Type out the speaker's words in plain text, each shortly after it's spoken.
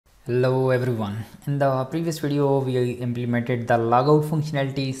Hello everyone. In the previous video we implemented the logout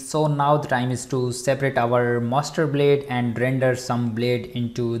functionality, so now the time is to separate our master blade and render some blade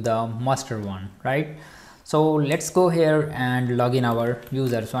into the master one, right? So let's go here and log in our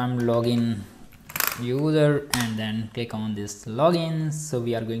user. So I'm login user and then click on this login. So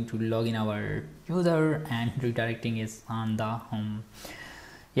we are going to log in our user and redirecting is on the home.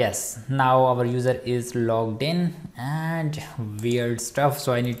 Yes, now our user is logged in and weird stuff,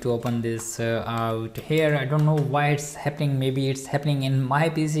 so I need to open this out here. I don't know why it's happening. Maybe it's happening in my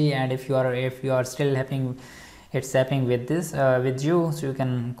PC, and if you are still happening, it's happening with this with you, so you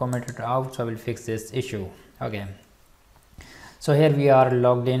can comment it out. So I will fix this issue. Okay, so here we are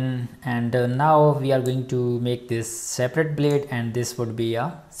logged in, and now we are going to make this separate blade, and this would be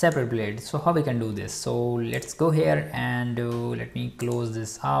a separate blade. So how we can do this? So let's go here and let me close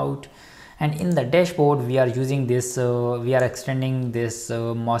this out, and in the dashboard we are using this we are extending this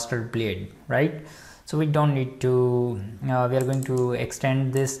master blade, right? So we don't need to we are going to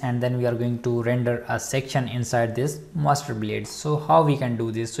extend this, and then we are going to render a section inside this master blade. So how we can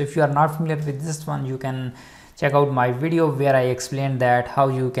do this? So if you are not familiar with this one, you can check out my video where I explained that how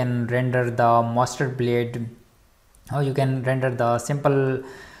you can render the master blade, how you can render the simple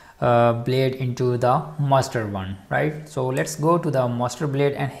blade into the master one, right? So let's go to the master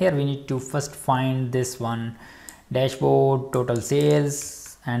blade, and here we need to first find this one, dashboard, total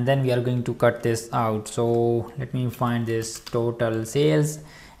sales, and then we are going to cut this out. So let me find this total sales,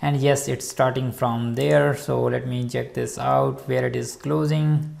 and yes, it's starting from there. So let me check this out where it is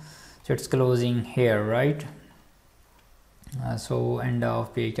closing. So it's closing here, right? So end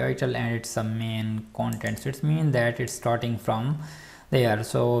of page title, and it's a main content, so it means that it's starting from there.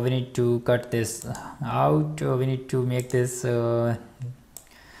 So we need to cut this out, we need to make this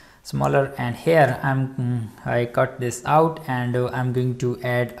smaller, and here I cut this out, and I'm going to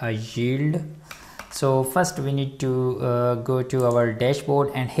add a yield. So first we need to go to our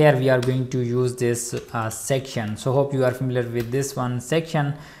dashboard, and here we are going to use this section. So hope you are familiar with this one,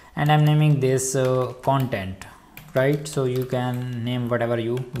 section, and I'm naming this content, right? So you can name whatever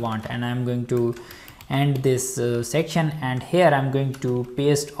you want, and I'm going to end this section, and here I'm going to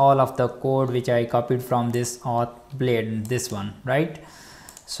paste all of the code which I copied from this auth blade, this one, right?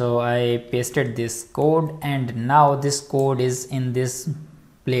 So I pasted this code, and now this code is in this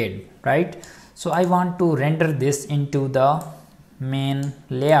blade, right? So I want to render this into the main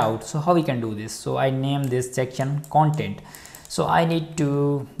layout. So how we can do this? So I name this section content. So I need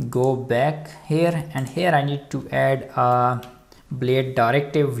to go back here, and here I need to add a blade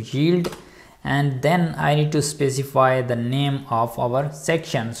directive yield, and then I need to specify the name of our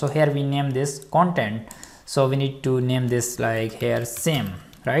section. So here we name this content, so we need to name this like here same,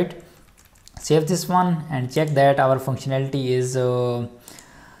 right? Save this one and check that our functionality is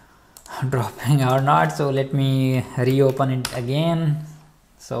dropping or not. So let me reopen it again.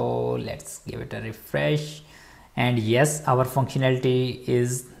 So let's give it a refresh, and yes, our functionality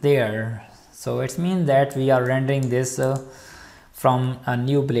is there. So it means that we are rendering this from a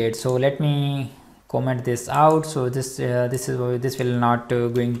new blade. So let me comment this out. So this will not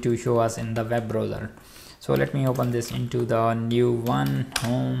going to show us in the web browser. So let me open this into the new one,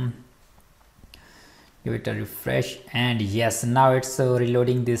 home, give it a refresh, and yes, now it's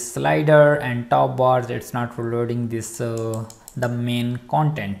reloading this slider and top bars. It's not reloading this the main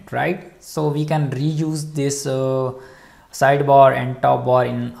content, right? So we can reuse this sidebar and top bar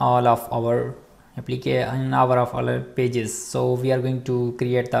in all of our application, in our pages. So we are going to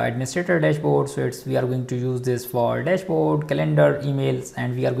create the administrator dashboard. So we are going to use this for dashboard, calendar, emails,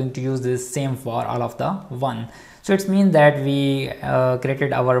 and we are going to use this same for all of the one. So it means that we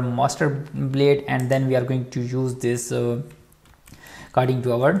created our master blade, and then we are going to use this according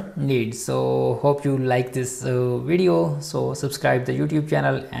to our needs. So hope you like this video. So subscribe the YouTube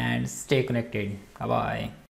channel and stay connected. Bye bye.